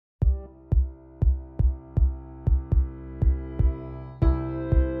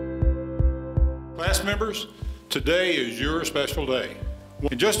Class members, today is your special day.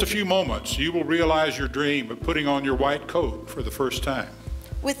 In just a few moments, you will realize your dream of putting on your white coat for the first time.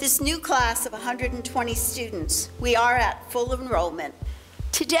 With this new class of 120 students, we are at full enrollment.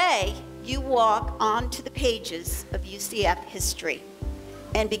 Today, you walk onto the pages of UCF history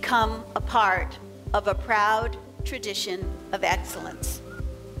and become a part of a proud tradition of excellence.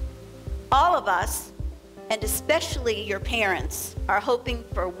 All of us, and especially your parents, are hoping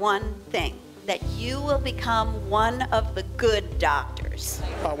for one thing: that you will become one of the good doctors.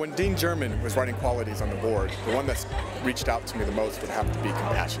 When Dean German was writing qualities on the board, the one that's reached out to me the most would have to be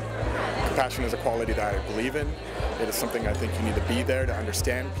compassion. Compassion is a quality that I believe in. It is something I think you need to be there to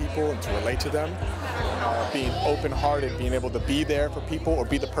understand people and to relate to them. Being open-hearted, being able to be there for people or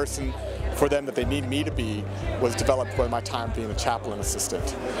be the person for them that they need me to be, was developed by my time being a chaplain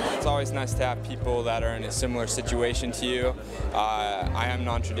assistant. It's always nice to have people that are in a similar situation to you. I am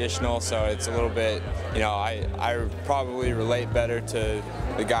non-traditional, so it's a little bit, I probably relate better to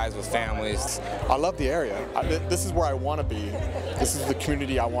the guys with families. I love the area. This is where I want to be. This is the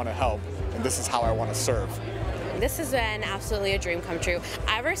community I want to help, and this is how I want to serve. This has been absolutely a dream come true.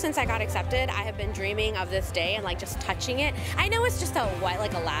 Ever since I got accepted, I have been dreaming of this day and just touching it. I know it's just a white,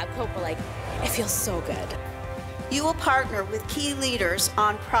 like a lab coat, but it feels so good. You will partner with key leaders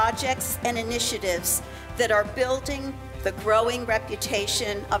on projects and initiatives that are building the growing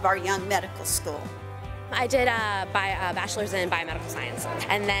reputation of our young medical school. I did a bachelor's in biomedical science,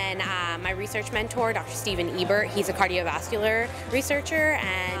 and then my research mentor, Dr. Stephen Ebert, he's a cardiovascular researcher,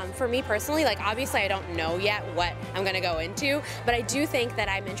 and for me personally, obviously I don't know yet what I'm going to go into, but I do think that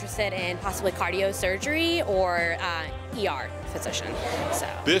I'm interested in possibly cardio surgery or ER physician. So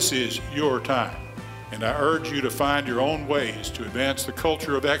This is your time, and I urge you to find your own ways to advance the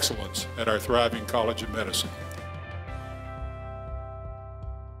culture of excellence at our thriving College of Medicine.